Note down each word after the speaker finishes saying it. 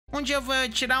Um dia eu vou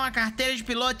tirar uma carteira de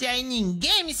piloto e aí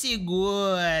ninguém me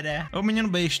segura. Ô, menino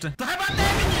besta. Tu vai bater,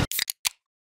 menino.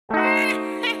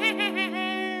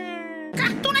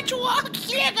 Cartoon Network,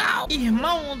 que legal.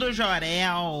 Irmão do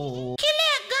Jorel. Que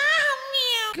legal,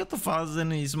 meu. Por que eu tô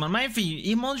fazendo isso, mano? Mas enfim,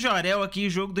 Irmão do Jorel aqui,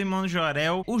 jogo do Irmão do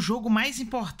Jorel. O jogo mais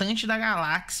importante da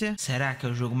galáxia. Será que é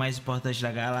o jogo mais importante da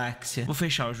galáxia? Vou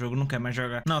fechar o jogo, não quero mais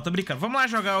jogar. Não, tô brincando. Vamos lá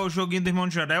jogar o joguinho do Irmão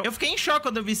do Jorel. Eu fiquei em choque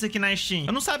quando eu vi isso aqui na Steam.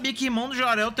 Eu não sabia que Irmão do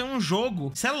Jorel tem um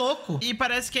jogo. Isso é louco. E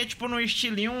parece que é tipo no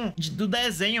estilinho do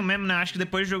desenho mesmo, né? Acho que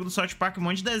depois do jogo do South Park, um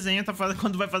monte de desenho tá fazendo.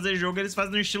 Quando vai fazer jogo, eles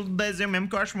fazem no estilo do desenho mesmo,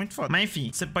 que eu acho muito foda. Mas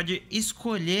enfim, você pode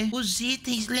escolher os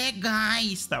itens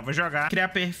legais. Tá, vou jogar. Criar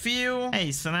perfil. É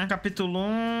isso, né? Capítulo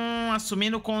 1,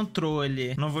 assumindo o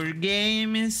controle. Novos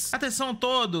games. Atenção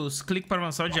todos. Clique para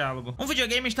avançar o diálogo. Um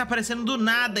videogame está aparecendo do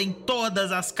nada em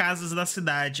todas as casas da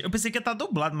cidade. Eu pensei que ia estar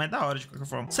dublado, mas é da hora de qualquer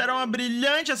forma. Será uma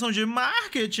brilhante ação de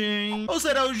marketing? Ou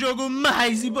será o jogo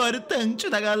mais importante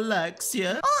da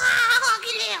galáxia? Oh,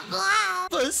 que legal!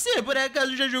 Você, por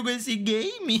acaso, já jogou esse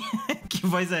game? Que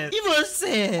voz é essa? E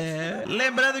você?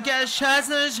 Lembrando que a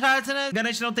Shartness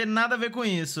garante não ter nada a ver com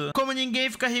isso. Como ninguém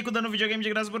fica rico dando videogame de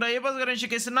graça por aí, eu posso garantir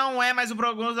que esse não é mais o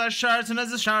programa da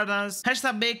Shartness. Resta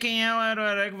saber quem é o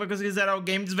herói que vai conseguir zerar o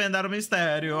game e desvendar o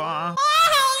mistério. Oh,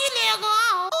 que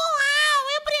legal! Uau,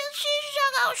 eu preciso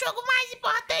jogar o jogo mais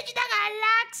importante da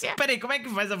galáxia. Peraí, como é que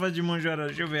faz a voz de Irmão Jorel?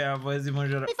 Deixa eu ver a voz de Irmão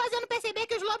Jorel. Me fazendo perceber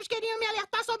que os lobos queriam me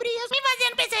alertar sobre isso. Me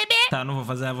fazendo perceber. Tá, não vou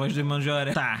fazer a voz do Irmão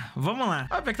Jorel. Tá, vamos lá.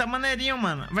 Olha, que tá maneirinho,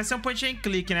 mano. Vai ser um point and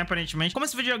click, né, aparentemente. Como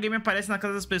esse videogame aparece na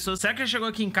casa das pessoas, será que já chegou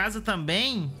aqui em casa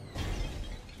também?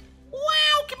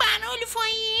 Uau, que barulho foi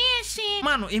esse?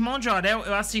 Mano, Irmão de Jorel,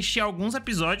 eu assisti alguns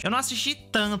episódios. Eu não assisti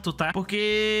tanto, tá?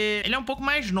 Porque ele é um pouco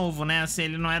mais novo, né? Assim,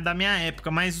 ele não é da minha época.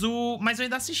 Mas eu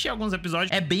ainda assisti alguns episódios.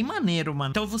 É bem maneiro,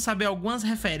 mano. Então eu vou saber algumas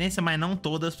referências, mas não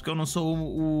todas, porque eu não sou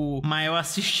o maior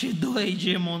assistidor aí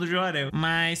de Irmão do Jorel.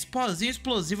 Mas pozinho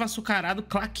explosivo açucarado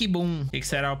claquibum. O que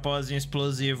será o pozinho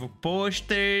explosivo?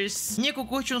 Posters. Nico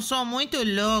curte um som muito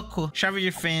louco. Chave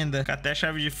de fenda. Cadê a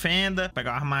chave de fenda? Vou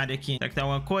pegar o armário aqui. Será que tem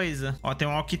alguma coisa? Ó, tem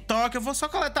um walkie-talkie. Eu vou só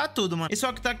coletar tudo, mano. Esse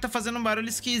walkie-talkie tá fazendo um barulho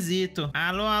esquisito.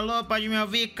 Alô, alô, pode me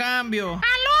ouvir? Câmbio.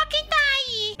 Alô, quem tá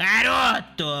aí?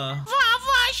 Garoto.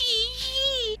 Vovó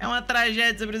Gigi. É uma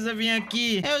tragédia, você precisa vir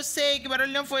aqui. Eu sei, que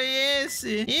barulho não foi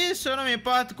esse? Isso, eu não me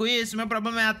importo com isso. Meu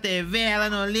problema é a TV, ela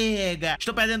não liga.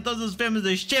 Estou perdendo todos os filmes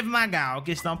do Steve Magal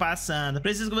que estão passando.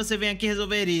 Preciso que você venha aqui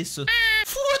resolver isso. Ah,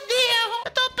 fudeu.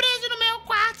 Eu tô preso no meu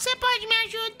quarto. Você pode me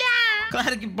ajudar?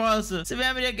 Claro que posso. Você vem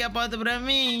abrir aqui a porta pra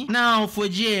mim? Não,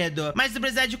 fudido. Mas se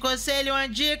precisar de conselho ou uma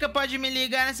dica, pode me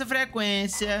ligar nessa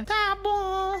frequência. Tá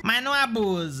bom. Mas não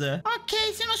abusa.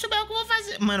 Ok, se não souber o que eu vou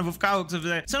fazer... Mano, eu vou ficar louco se eu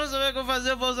fizer. Se eu não souber o que eu vou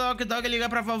fazer, eu vou usar o walkie-talkie e ligar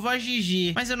pra vovó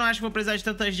Gigi. Mas eu não acho que vou precisar de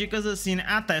tantas dicas assim, né?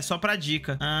 Ah, tá. É só pra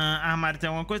dica. Armário tem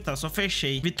alguma coisa? Tá, só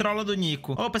fechei. Vitrola do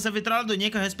Nico. Opa, essa vitrola do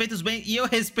Nico, eu respeito os bens... E eu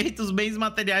respeito os bens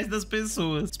materiais das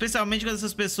pessoas. Especialmente quando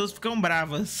essas pessoas ficam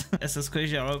bravas. Essas coisas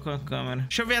dialogam com a câmera.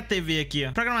 Deixa eu ver a TV aqui,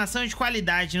 ó. Programação de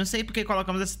qualidade. Não sei porque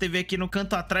colocamos essa TV aqui no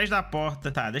canto atrás da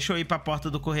porta. Tá, deixa eu ir pra porta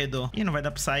do corredor. Ih, não vai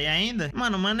dar pra sair ainda?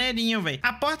 Mano, maneirinho, velho.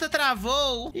 A porta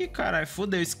travou. Ih, caralho,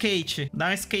 fudeu. Skate. Dá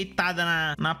uma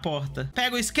skateada na porta.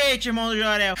 Pega o skate, Irmão do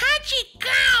Jorel.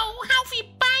 Radical! Ralph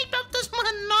Pipe, altas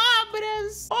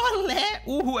manobras. Olé.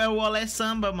 É o olé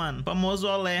samba, mano. Famoso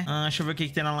olé. Deixa eu ver o que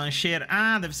tem na lancheira.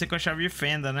 Ah, deve ser com a chave de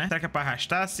fenda, né? Será que é pra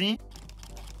arrastar assim?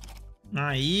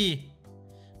 Aí...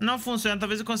 Não funciona,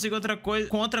 talvez eu consiga outra coisa,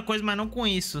 com outra coisa, mas não com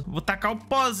isso. Vou tacar o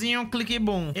pozinho, clique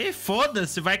boom. E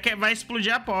foda-se, vai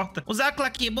explodir a porta. Usar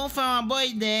clique boom foi uma boa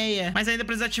ideia, mas ainda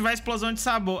precisa ativar a explosão de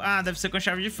sabor. Ah, deve ser com a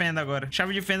chave de fenda agora.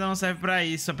 Chave de fenda não serve pra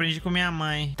isso, aprendi com minha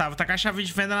mãe. Tá, vou tacar a chave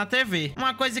de fenda na TV.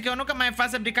 Uma coisa que eu nunca mais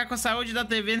faço é brincar com a saúde da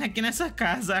TV aqui nessa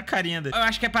casa, a carinha dele. Eu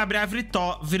acho que é pra abrir a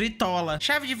vritola.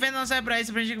 Chave de fenda não serve pra isso,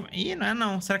 aprendi com... Ih, não é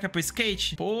não. Será que é pro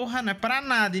skate? Porra, não é pra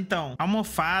nada, então.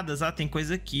 Almofadas, tem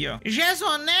coisa aqui, ó.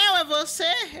 Gesonel, é você?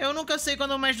 Eu nunca sei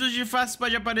quando o mestre dos disfarces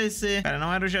pode aparecer. Cara,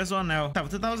 não era o Gesonel. Tá, vou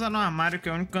tentar usar no armário, que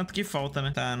é o único canto que falta,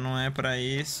 né? Tá, não é pra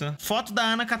isso. Foto da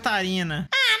Ana Catarina.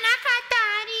 Ana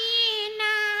Catarina!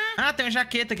 Ah, tem uma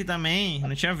jaqueta aqui também.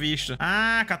 Não tinha visto.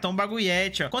 Ah, catou um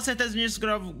bagulhete, ó. Com certeza o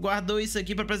ministro guardou isso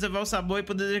aqui pra preservar o sabor e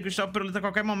poder degustar o pirulito a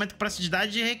qualquer momento com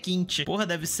praticidade de requinte. Porra,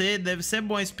 deve ser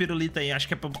bom esse pirulito aí. Acho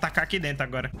que é pra tacar aqui dentro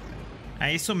agora.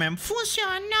 É isso mesmo.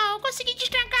 Funcionou. Consegui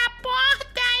destrancar a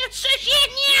porta. Eu sou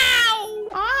genial!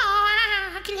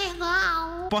 Que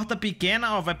legal! Porta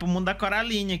pequena, ó, vai pro mundo da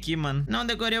Coraline aqui, mano. Não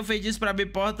decorei o feitiço pra abrir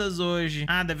portas hoje.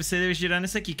 Ah, deve ser girando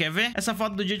isso aqui, quer ver? Essa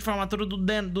foto do dia de formatura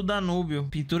do Danúbio.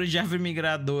 Pintura de árvore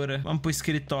migradora. Vamos pro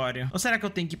escritório. Ou será que eu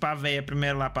tenho que ir pra véia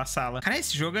primeiro lá pra sala? Cara,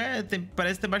 esse jogo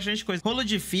parece ter bastante coisa. Rolo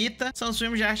de fita. São os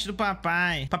filmes de arte do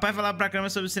papai. Papai falava pra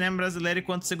câmera sobre o cinema brasileiro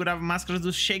enquanto segurava máscaras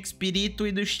do Shakespeare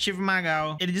e do Steve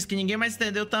Magal. Ele disse que ninguém mais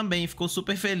entendeu também. Ficou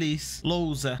super feliz.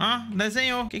 Lousa.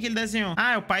 Desenhou. O que ele desenhou?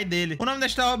 Ah, é o pai dele. O nome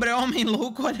desta obra é Homem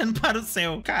Louco Olhando para o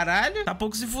Céu. Caralho. Tá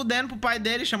pouco se fudendo pro pai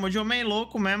dele. Chamou de Homem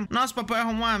Louco mesmo. Nossa, o papai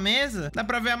arrumou uma mesa. Dá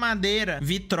pra ver a madeira.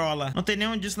 Vitrola. Não tem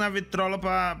nenhum disco na vitrola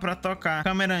pra tocar.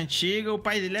 Câmera antiga. O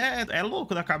pai dele é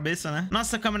louco da cabeça, né?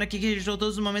 Nossa, câmera aqui que registrou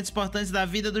todos os momentos importantes da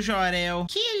vida do Jorel.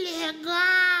 Que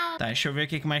legal! Tá, deixa eu ver o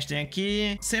que mais tem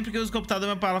aqui. Sempre que eu uso o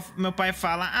computador, meu pai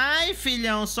fala: ai,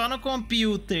 filhão, só no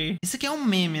computer. Isso aqui é um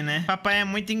meme, né? Papai é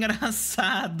muito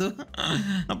engraçado.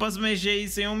 Não posso mexer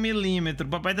isso em 1 milímetro.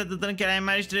 Papai tá tentando criar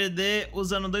imagem 3D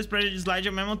usando 2 projetos de slide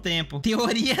ao mesmo tempo.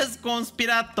 Teorias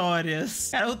conspiratórias.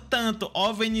 Cara, o tanto.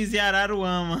 OVNIs e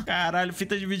Araruama. Caralho,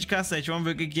 fita de videocassete. Vamos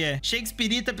ver o que é.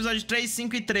 Shakespeare, episódio 3,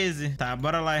 5 e 13. Tá,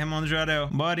 bora lá, irmão do Jorel.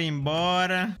 Bora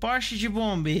embora. Poste de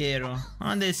bombeiro.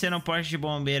 Vamos descer no poste de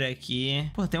bombeiro aqui.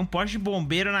 Pô, tem um poste de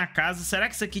bombeiro na casa. Será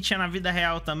que isso aqui tinha na vida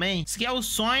real também? Isso aqui é o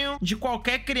sonho de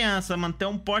qualquer criança, mano. Ter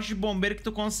um poste de bombeiro que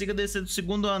tu consiga descer do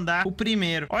 2º andar o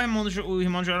primeiro. Ó, o irmão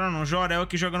do Jorel não. Jorel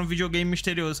aqui jogando videogame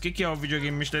misterioso. O que é o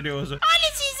videogame misterioso?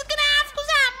 Olha esses gráficos,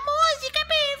 a música é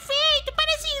perfeita,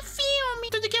 parece filme.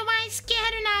 Tudo que eu mais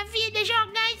quero na vida é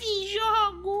jogar esse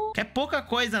jogo. É pouca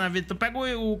coisa na vida. Tu pega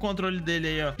o controle dele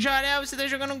aí, ó. Jorel, você tá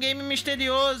jogando um game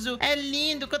misterioso. É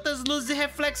lindo, quantas luzes e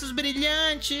reflexos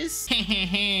brilhantes.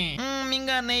 Me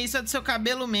enganei, isso é do seu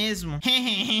cabelo mesmo.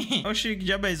 Oxi, que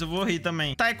diabo é isso? Eu vou rir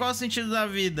também. Tá, e qual é o sentido da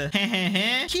vida?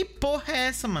 Que porra é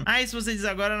essa, mano? Ah, e se você diz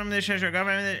agora não me deixar jogar,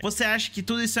 vai me... Você acha que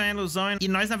tudo isso é uma ilusão e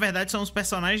nós, na verdade, somos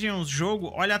personagens em um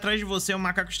jogo? Olha atrás de você, um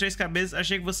macaco de 3 cabeças.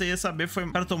 Achei que você ia saber, foi...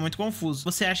 Cara, eu tô muito confuso.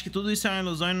 Você acha que tudo isso é uma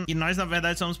ilusão e nós, na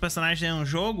verdade, somos personagens em um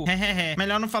jogo?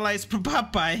 Melhor não falar isso pro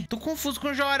papai. Tô confuso com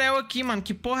o Jorel aqui, mano.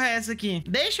 Que porra é essa aqui?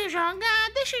 Deixa eu jogar.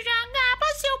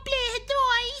 Você é o Player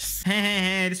 2.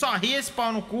 Ele só ri esse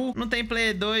pau no cu. Não tem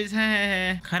Player 2.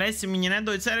 Cara, esse menino é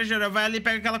doido. Sério, Jorel, vai ali e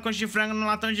pega aquela coxa de frango no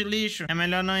latão de lixo. É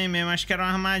melhor não ir mesmo. Acho que era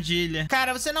uma armadilha.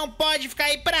 Cara, você não pode ficar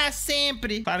aí pra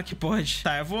sempre. Claro que pode.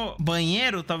 Tá, eu vou...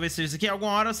 Banheiro, talvez seja isso aqui.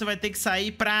 Alguma hora você vai ter que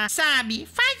sair pra... Sabe,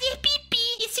 fazer pipi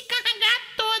e se carregar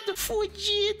todo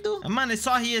fudido. Mano, ele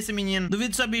só ri esse menino.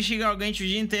 Duvido sua bexiga alguente o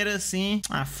dia inteiro assim.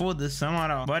 Ah, foda-se, na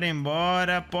moral. Bora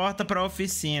embora. Porta pra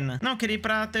oficina. Não, queria ir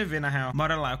pra TV, na real.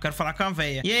 Bora lá, eu quero falar com a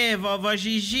véia. E aí, vovó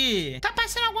Gigi? Tá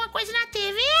passando alguma coisa na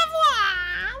TV, vó?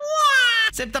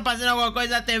 Sempre tá fazendo alguma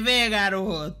coisa na TV,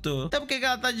 garoto. Então por que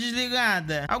ela tá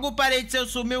desligada? Algum parente seu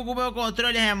sumiu com o meu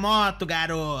controle remoto,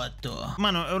 garoto.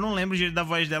 Mano, eu não lembro o jeito da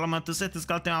voz dela, mas eu tenho certeza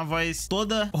que ela tem uma voz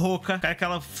toda rouca. Cara, que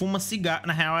ela fuma cigarro.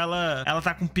 Na real, ela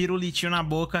tá com um pirulitinho na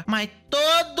boca. Mas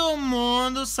todo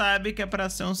mundo sabe que é pra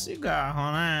ser um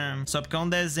cigarro, né? Só porque é um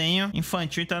desenho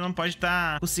infantil, então não pode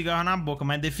estar com o cigarro na boca.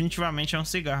 Mas definitivamente é um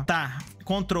cigarro. Tá.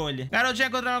 Controle. Garotinha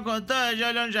encontrou meu controle,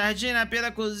 olhou no jardim, na pia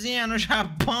da cozinha, no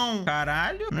Japão.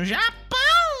 Caralho. No Japão?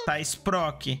 Tá,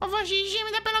 Sprock. Vovó Gigi,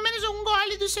 me dá pelo menos um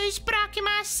gole do seu Sprock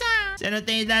maçã. Você não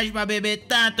tem idade pra beber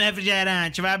tanto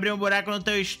refrigerante. Vai abrir um buraco no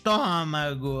teu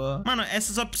estômago. Mano,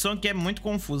 essas opções aqui é muito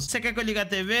confuso. Você quer que eu ligue a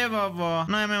TV, vovó?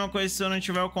 Não é a mesma coisa se eu não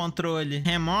tiver o controle.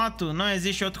 Remoto? Não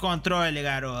existe outro controle,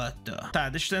 garoto. Tá,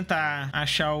 deixa eu tentar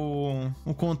achar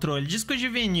o controle. Disco de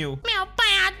vinil. Meu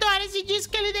pai adora esse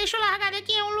disco que ele deixa largado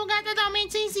aqui em um lugar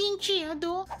totalmente sem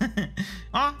sentido.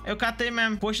 Ó, eu catei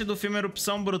mesmo. Poxa do filme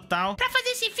Erupção Brutal. Pra fazer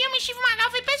esse filme, Steve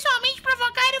Magal foi pessoalmente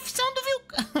provocar a erupção do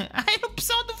vulcão. A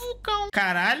erupção do vulcão.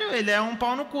 Caralho, ele é um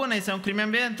pau no cu, né? Isso é um crime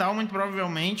ambiental, muito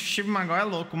provavelmente. Steve Magal é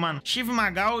louco, mano. Steve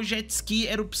Magal, jet ski,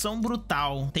 erupção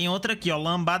brutal. Tem outra aqui, ó,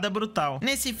 lambada brutal.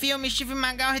 Nesse filme, Steve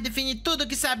Magal redefine tudo o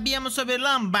que sabíamos sobre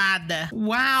lambada.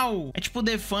 Uau! É tipo o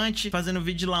Defante fazendo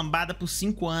vídeo de lambada por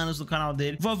 5 anos no canal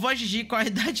dele. Vovó Gigi, qual a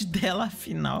idade dela,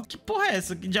 afinal? Que porra é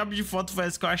essa? Que diabo de foto foi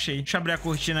essa que eu achei? Deixa eu abrir a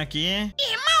cortina aqui.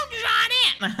 Irmão do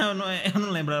Jorel! Eu não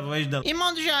lembro a voz dela.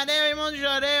 Irmão do Jorel, irmão do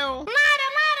Jorel.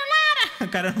 Lara!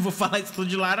 Cara, eu não vou falar isso tudo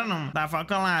de Lara, não. Tá, fala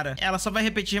com a Lara. Ela só vai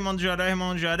repetir irmão do Jorel,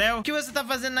 irmão do Jorel. O que você tá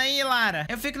fazendo aí, Lara?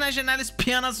 Eu fico na janela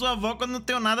espiando a sua avó quando não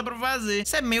tenho nada pra fazer.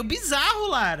 Isso é meio bizarro,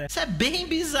 Lara. Isso é bem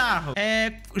bizarro.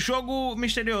 Jogo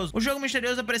misterioso. O jogo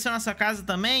misterioso apareceu na sua casa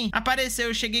também? Apareceu,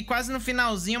 eu cheguei quase no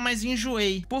finalzinho, mas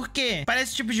enjoei. Por quê?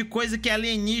 Parece o tipo de coisa que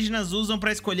alienígenas usam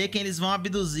pra escolher quem eles vão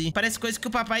abduzir. Parece coisa que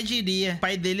o papai diria. O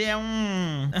pai dele é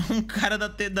um cara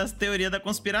das teorias da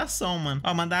conspiração, mano.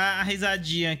 Ó, mandar a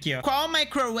risadinha aqui, ó. Qual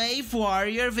Microwave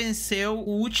Warrior venceu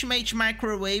o Ultimate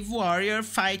Microwave Warrior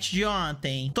Fight de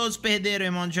ontem? Todos perderam,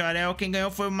 irmão de Jorel. Quem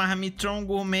ganhou foi o Marmitron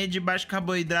Gourmet de baixo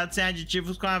carboidrato sem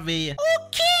aditivos com aveia. O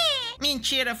quê?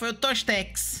 Mentira, foi o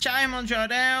Tostex. Tchau, irmão de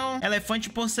Jorel. Elefante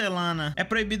porcelana. É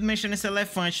proibido mexer nesse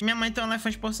elefante. Minha mãe tem um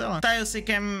elefante porcelana. Tá, eu sei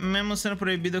que mesmo sendo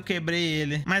proibido, eu quebrei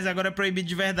ele. Mas agora é proibido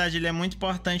de verdade. Ele é muito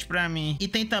importante pra mim. E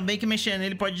tem também que mexer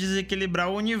nele pode desequilibrar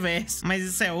o universo. Mas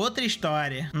isso é outra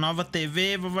história. Nova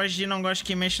TV. Vovó Gigi não gosta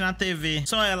que mexa na TV.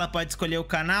 Só ela pode escolher o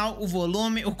canal, o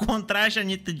volume, o contraste, a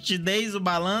nitidez, o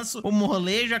balanço, o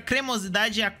molejo, a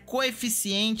cremosidade e a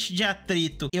coeficiente de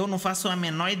atrito. Eu não faço a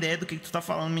menor ideia do que tu tá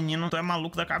falando, menino. Tu é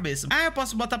maluco da cabeça. Ah, eu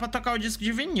posso botar pra tocar o disco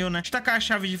de vinil, né? Deixa eu tacar a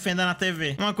chave de fenda na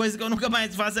TV. Uma coisa que eu nunca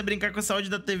mais faço é brincar com a saúde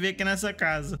da TV aqui nessa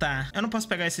casa. Tá, eu não posso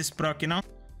pegar esse Sprock, não?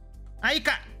 Aí,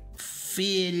 cara...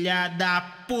 Filha da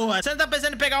porra. Você não tá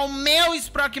pensando em pegar o meu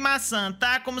Sprock maçã,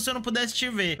 tá? Como se eu não pudesse te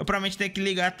ver. Eu provavelmente tenho que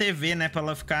ligar a TV, né? Pra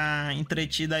ela ficar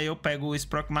entretida. Aí eu pego o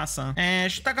Sprock maçã.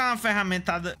 Deixa eu tacar uma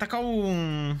ferramentada. Tacar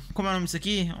um... Como é o nome disso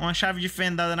aqui? Uma chave de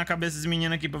fendada na cabeça desse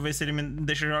menino aqui pra ver se ele me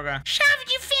deixa jogar. Chave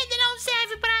de fenda não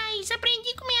serve pra isso.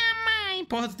 Aprendi com minha mãe.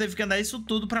 Porra, tu teve que andar isso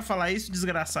tudo pra falar isso,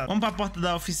 desgraçado. Vamos pra porta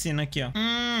da oficina aqui, ó.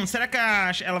 Será que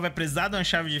ela vai precisar de uma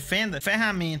chave de fenda?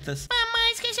 Ferramentas.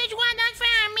 Mamãe esqueceu de guardar as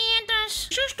ferramentas.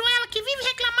 Justo ela que vive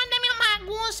reclamando da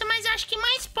minha bagunça, mas acho que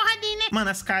mais podem, né? Mano,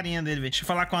 as carinhas dele, velho. Deixa eu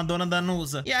falar com a dona da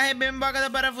Nusa. E a rebemboga da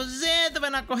parafuseta vai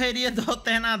na correria do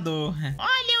alternador.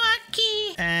 Olha eu aqui.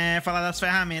 Falar das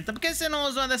ferramentas. Por que você não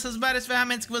usa uma dessas várias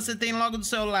ferramentas que você tem logo do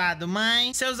seu lado,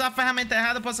 mãe? Se eu usar a ferramenta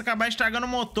errada, eu posso acabar estragando o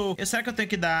motor. Será que eu tenho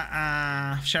que dar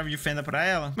a chave de fenda pra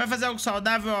ela? Vai fazer algo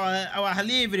saudável ao ar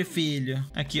livre, filho?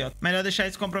 Aqui, ó. Melhor deixar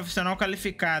isso com uma profissional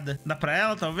qualificada. Dá pra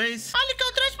ela, talvez? Olha o que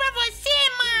eu trouxe pra você,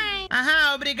 mãe.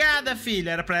 Aham, obrigada,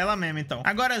 filha. Era pra ela mesmo, então.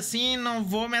 Agora sim, não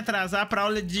vou me atrasar pra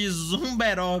aula de zumba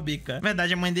aeróbica. Na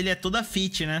verdade, a mãe dele é toda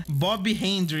fit, né? Bob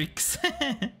Hendricks.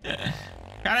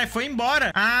 Caralho, foi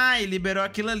embora. Ah, e liberou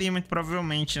aquilo ali, muito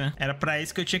provavelmente, né? Era pra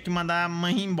isso que eu tinha que mandar a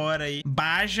mãe embora aí.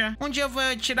 Baja. Um dia eu vou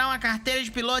tirar uma carteira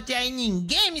de piloto e aí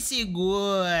ninguém me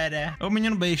segura. Ô,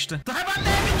 menino besta. Tu vai bater,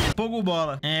 menino. Pogo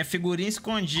bola. Figurinha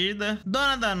escondida.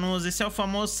 Dona Danusa, esse é o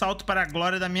famoso salto para a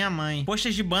glória da minha mãe.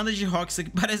 Postas de banda de rock. Isso aqui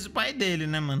parece o pai dele,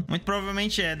 né, mano? Muito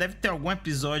provavelmente é. Deve ter algum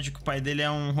episódio que o pai dele é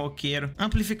um roqueiro.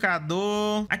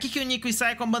 Amplificador. Aqui que o Nico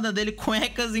sai com a banda dele,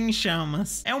 Cuecas em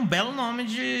Chamas. É um belo nome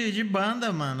de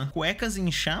banda, mano. Cuecas em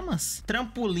Chamas?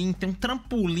 Trampolim. Tem um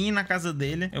trampolim na casa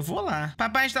dele. Eu vou lá.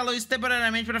 Papai instalou isso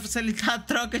temporariamente para facilitar a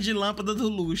troca de lâmpada do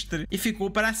lustre. E ficou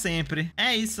para sempre.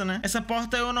 É isso, né? Essa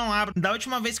porta eu não abro. Da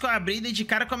última vez que eu abri, dei de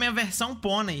cara com a minha versão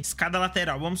pônei. Escada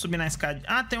lateral. Vamos subir na escada.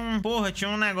 Ah, tem um... Porra, tinha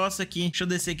um negócio aqui. Deixa eu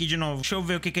descer aqui de novo. Deixa eu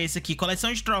ver o que é isso aqui.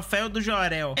 Coleção de troféu do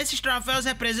Jorel. Esses troféus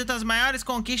representam as maiores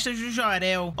conquistas do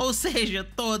Jorel. Ou seja,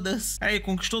 todas. Aí,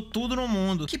 conquistou tudo no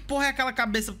mundo. Que porra é aquela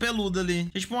cabeça peluda ali?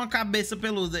 É tipo uma cabeça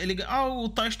peluda. Ele... Ó, o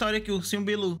Toy Story aqui, o ursinho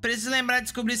Bilu. Preciso lembrar de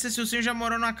descobrir se esse ursinho já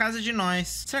morou numa casa de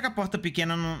nós. Será que a porta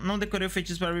pequena não decorei o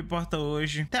feitiço para abrir porta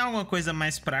hoje? Tem alguma coisa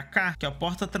mais pra cá? Que é a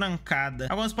porta trancada.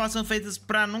 Algumas portas são feitas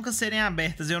pra nunca serem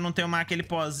abertas. Eu não tenho mais aquele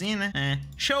pozinho, né?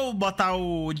 Deixa eu botar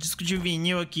o disco de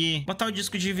vinil aqui. Botar o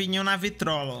disco de vinil na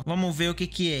vitrola. Vamos ver o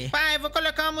que é. Pai, vou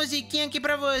colocar uma musiquinha aqui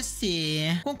pra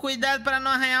você. Com cuidado pra não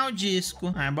arranhar o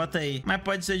disco. Bota aí. Mas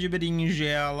pode ser de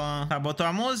berinjela. Tá, botou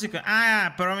a música?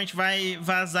 Provavelmente vai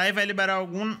vazar e vai liberar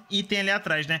algum item ali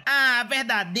atrás, né? A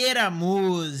verdadeira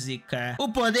música. O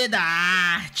poder da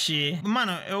arte.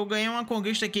 Mano, eu ganhei uma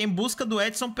conquista aqui em busca do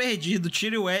Edson perdido.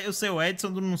 Tire o seu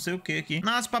Edson do não sei o que aqui.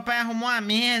 Nossa, papai arrumou a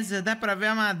mesa. Dá pra ver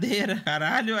a madeira.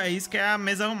 Caralho, é isso que é a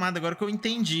mesa arrumada. Agora que eu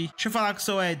entendi. Deixa eu falar com o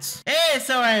seu Edson. Ei,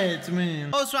 seu Edson, menino.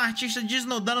 Ouço um artista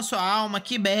desnudando sua alma.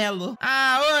 Que belo.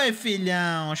 Oi,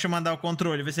 filhão. Deixa eu mandar o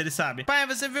controle, ver se ele sabe. Pai,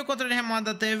 você viu o controle remoto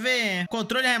da TV?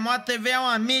 Controle remoto da TV é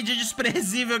uma mídia de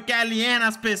desprezível que aliena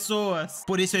as pessoas.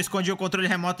 Por isso eu escondi o controle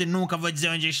remoto e nunca vou dizer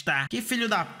onde está. Que filho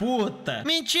da puta.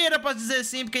 Mentira, posso dizer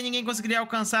sim, porque ninguém conseguiria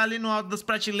alcançar ali no alto das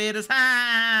prateleiras.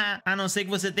 A não ser que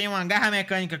você tenha uma garra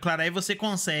mecânica, claro, aí você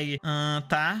consegue.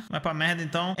 Tá, vai pra merda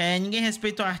então. Ninguém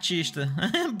respeita o artista.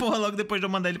 Porra, logo depois de eu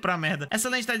mandar ele pra merda. Essa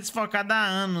lente tá desfocada há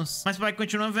anos, mas vai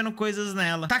continuar vendo coisas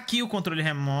nela. Tá aqui o controle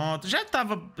remoto. Já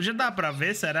dá pra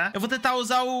ver, será? Eu vou tentar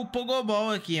usar o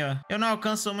Pogobol aqui, ó. Eu não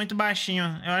alcanço, sou muito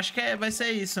baixinho. Eu acho que vai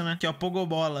ser isso, né? Aqui, ó,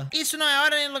 Pogobola. Isso não é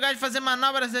hora nem lugar de fazer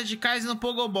manobras radicais no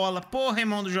Pogobola. Porra,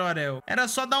 irmão do Jorel. Era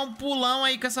só dar um pulão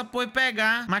aí com essa porra e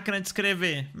pegar. Máquina de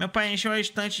escrever. Meu pai encheu a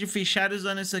estante de fichários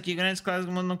usando isso aqui. Grandes classes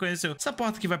que o mundo não conheceu. Essa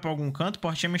porta aqui vai pra algum canto?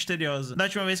 Portinha misteriosa. Da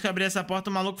última vez que eu abri essa porta,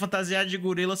 o maluco fantasiado de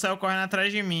gorila saiu correndo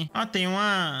atrás de mim. Ó, tem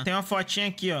uma fotinha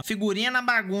aqui, ó. Figurinha na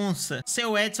bagunça.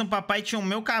 Seu Edson, papai tinha o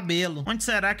meu cabelo. Onde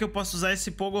será que eu posso usar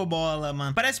esse Pogobola,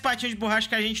 mano? Parece patinho de borracha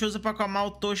que a gente usa pra acalmar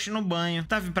o toche no banho.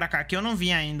 Tá vindo pra cá que eu não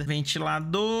vi ainda.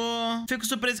 Ventilador. Fico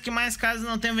surpreso que mais casas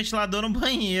não tem ventilador no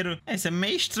banheiro. Isso é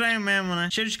meio estranho mesmo, né?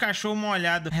 Cheiro de cachorro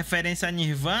molhado. Referência a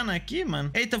Nirvana aqui,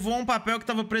 mano. Eita, voou um papel que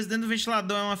tava preso dentro do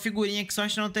ventilador. É uma figurinha, que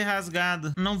sorte não ter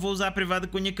rasgado. Não vou usar a privada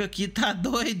com o Nico aqui. Tá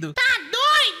doido? Tá doido?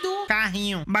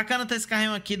 Carrinho. Bacana ter esse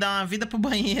carrinho aqui, dar uma vida pro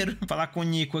banheiro. Vou falar com o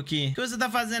Nico aqui. O que você tá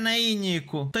fazendo aí,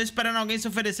 Nico? Tô esperando alguém se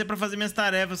oferecer pra fazer minhas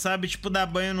tarefas, sabe? Tipo, dar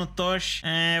banho no toche.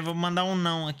 Vou mandar um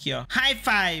não aqui, ó. High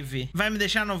five. Vai me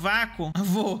deixar no vácuo?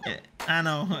 Vou.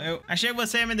 Não. Eu achei que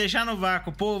você ia me deixar no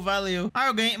vácuo. Pô, valeu.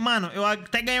 Eu ganhei. Mano, eu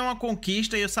até ganhei uma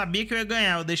conquista e eu sabia que eu ia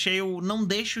ganhar. Eu deixei o... Não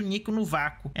deixe o Nico no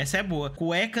vácuo. Essa é boa.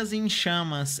 Cuecas em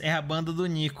chamas. É a banda do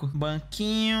Nico.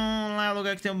 Banquinho. Lá é o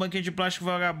lugar que tem um banquinho de plástico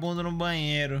vagabundo no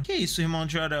banheiro. Que isso, irmão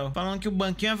de Jorel? Falando que o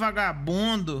banquinho é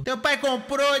vagabundo. Teu pai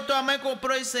comprou e tua mãe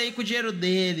comprou isso aí com o dinheiro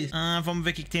deles. Vamos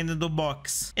ver o que tem dentro do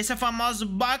box. Esse é o famoso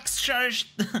box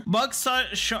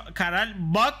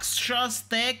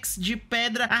Shostex de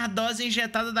pedra ardosa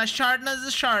injetada da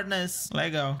Shortness.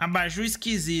 Legal. Abajur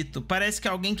esquisito. Parece que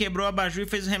alguém quebrou o abajur e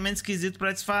fez um remédio esquisito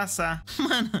pra disfarçar.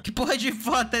 Mano, que porra de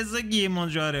foto é essa aqui, irmão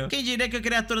de Jorel? Quem diria que a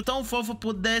criatura tão fofa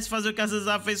pudesse fazer o que a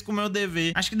Zezá fez com o meu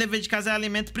dever? Acho que dever de casa é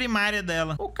alimento primário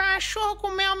dela. O cachorro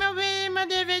comeu meu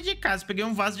dever de casa. Peguei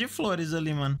um vaso de flores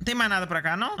ali, mano. Não tem mais nada pra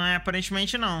cá, não?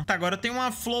 Aparentemente não. Tá, agora eu tenho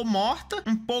uma flor morta,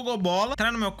 um Pogobola.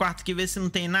 Entrar no meu quarto aqui, ver se não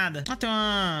tem nada. Tem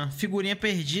uma figurinha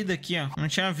perdida aqui, ó. Não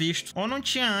tinha visto. Ou não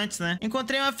tinha antes, né?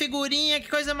 Encontrei uma figurinha, que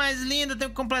coisa mais linda. Tenho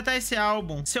que completar esse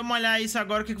álbum. Se eu molhar isso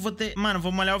agora, o que eu vou ter? Mano,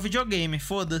 vou molhar o videogame,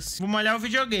 foda-se. Vou molhar o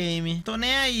videogame. Tô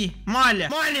nem aí. Molha!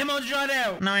 Molha, irmão de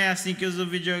Jorel! Não é assim que usa o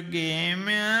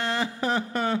videogame.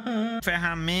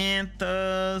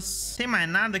 Ferramentas. Tem mais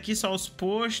nada aqui, só os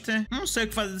pôster. Não sei o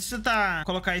que fazer. Se você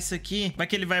colocar isso aqui, vai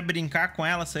que ele vai brincar com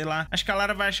ela, sei lá. Acho que a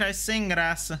Lara vai achar isso sem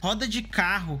graça. Roda de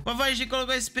carro. Vovó G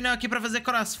colocou esse pneu aqui pra fazer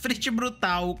crossfit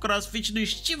brutal. O crossfit do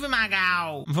Steve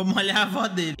Magal. Vamos olhar a avó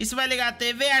dele. Isso vai ligar a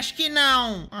TV? Acho que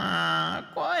não.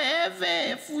 Qual é,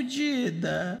 véia?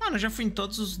 Fudida. Mano, eu já fui em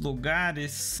todos os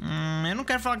lugares. Eu não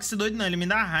quero falar com esse doido, não. Ele me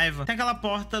dá raiva. Tem aquela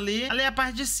porta ali. Ali é a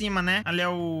parte de cima, né? Ali é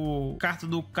o quarto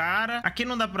do cara. Aqui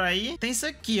não dá pra ir. Tem isso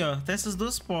aqui, ó. Tem essas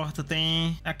duas portas.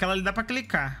 Tem aquela ali, dá pra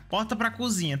clicar. Porta pra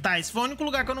cozinha. Tá, esse foi o único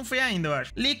lugar que eu não fui ainda, eu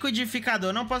acho.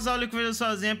 Liquidificador. Não posso usar o liquidificador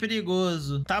sozinho, é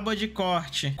perigoso. Tábua de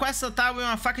corte. Com essa tábua e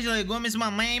uma faca de legumes,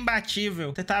 mamãe é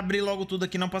imbatível. Tentar abrir logo tudo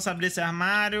aqui. Não posso abrir esse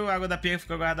armário. A água da pia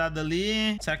fica guardada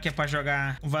ali. Será que é pra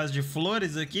jogar um vaso de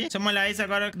flores aqui? Se eu molhar isso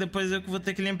agora, depois eu vou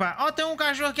ter que limpar. Tem um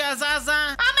cachorro que é a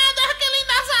Zazá. Meu Deus, que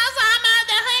linda Zazá. Meu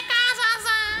Deus, vem cá,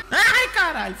 Zazá. Ai,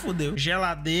 caralho, fodeu.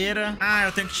 Geladeira.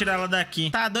 Eu tenho que tirar ela daqui.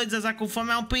 Tá doido, Zezá com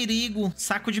fome é um perigo.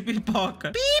 Saco de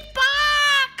pipoca. Pipoca!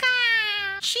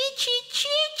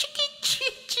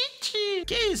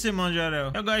 Que isso, irmão de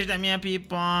Jorel? Eu gosto da minha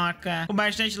pipoca. Com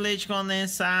bastante leite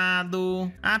condensado.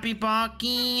 A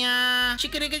pipoquinha.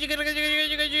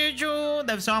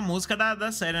 Deve ser uma música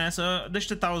da série, né? Deixa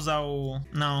eu tentar usar o...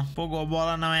 Não,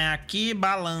 Pogobola não é aqui.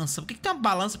 Balança. Por que tem uma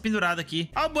balança pendurada aqui?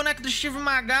 Ó, o boneco do Steve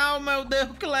Magal, meu Deus,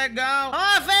 que legal.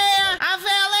 A véia! A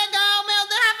véia legal, meu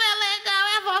Deus, a véia legal.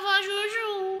 É a vovó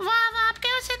Juju. Vovó, por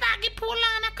que você tá aqui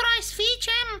pulando? É crossfit,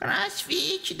 é?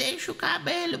 Crossfit, deixa o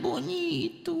cabelo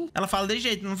bonito. Ela fala de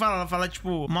jeito, não fala. Ela fala,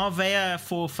 tipo, mó véia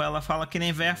fofa. Ela fala que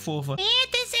nem véia fofa.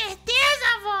 Tem certeza,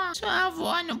 avó? Sua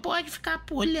avó não pode ficar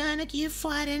pulando aqui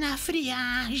fora na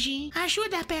friagem.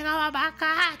 Ajuda a pegar o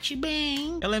abacate,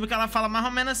 bem. Eu lembro que ela fala mais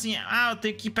ou menos assim. Eu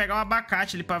tenho que pegar o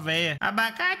abacate ali pra véia.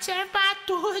 Abacate serve pra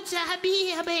tudo,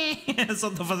 sabia, bem? Eu só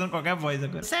tô fazendo qualquer voz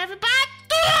agora. Serve pra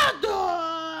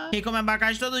tudo! Quem come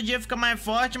abacate todo dia fica mais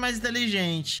forte e mais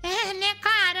inteligente. Né,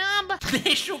 caramba?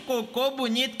 Deixa o cocô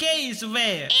bonito. Que isso,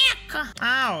 velho? Eca.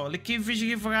 Ah, ó,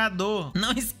 liquidificador.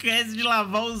 Não esquece de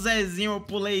lavar o Zezinho, eu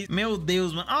pulei. Meu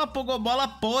Deus, mano. Ó, pogobola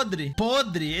podre.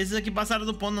 Podre. Esses aqui passaram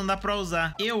do ponto, não dá pra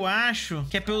usar. Eu acho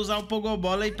que é pra eu usar o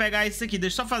pogobola e pegar esse aqui.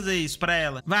 Deixa eu só fazer isso pra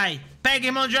ela. Vai. Pega,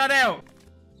 irmão de Jorel.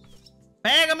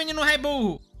 Pega, menino rei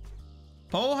burro.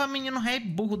 Porra, menino rei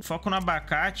burro. Foco no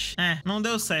abacate. Não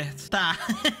deu certo. Tá.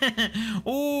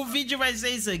 O vídeo vai ser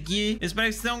isso aqui. Espero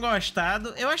que vocês tenham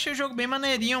gostado. Eu achei o jogo bem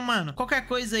maneirinho, mano. Qualquer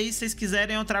coisa aí, se vocês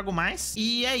quiserem, eu trago mais.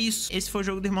 E é isso. Esse foi o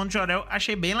jogo do Irmão de Jorel.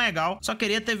 Achei bem legal. Só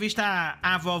queria ter visto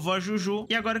a vovó Juju.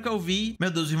 E agora que eu vi...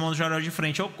 Meu Deus, o Irmão de Jorel de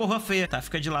frente. Ô, corra feia. Tá,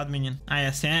 fica de lado, menino.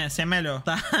 Assim é melhor.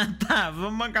 Tá,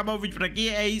 vamos acabar o vídeo por aqui.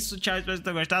 É isso. Tchau, espero que vocês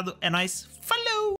tenham gostado. É nóis. Falou!